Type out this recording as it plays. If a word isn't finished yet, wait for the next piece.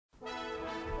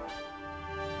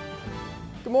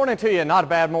Good morning to you. Not a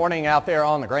bad morning out there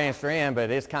on the Grand Strand, but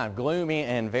it's kind of gloomy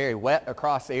and very wet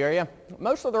across the area.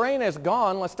 Most of the rain is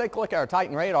gone. Let's take a look at our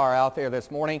Titan radar out there this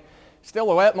morning.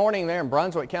 Still a wet morning there in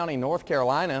Brunswick County, North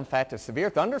Carolina. In fact, a severe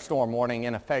thunderstorm warning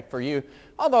in effect for you,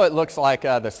 although it looks like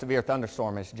the severe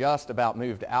thunderstorm has just about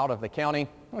moved out of the county.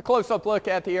 A close-up look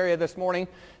at the area this morning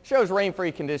shows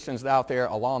rain-free conditions out there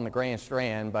along the Grand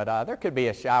Strand, but there could be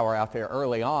a shower out there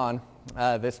early on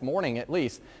this morning at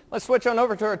least. Let's switch on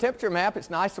over to our temperature map.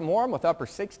 It's nice and warm with upper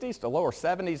 60s to lower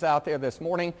 70s out there this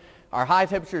morning. Our high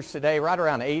temperatures today right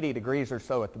around 80 degrees or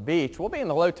so at the beach. We'll be in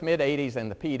the low to mid 80s in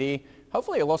the PD.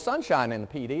 Hopefully a little sunshine in the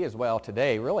PD as well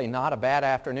today. Really not a bad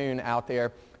afternoon out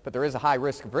there, but there is a high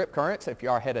risk of rip currents if you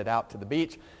are headed out to the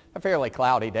beach. A fairly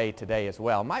cloudy day today as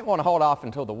well. Might want to hold off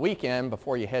until the weekend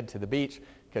before you head to the beach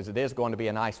because it is going to be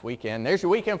a nice weekend. There's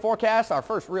your weekend forecast, our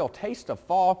first real taste of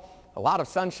fall. A lot of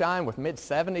sunshine with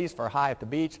mid-70s for high at the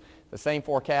beach. The same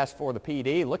forecast for the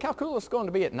PD. Look how cool it's going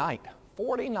to be at night.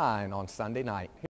 49 on Sunday night.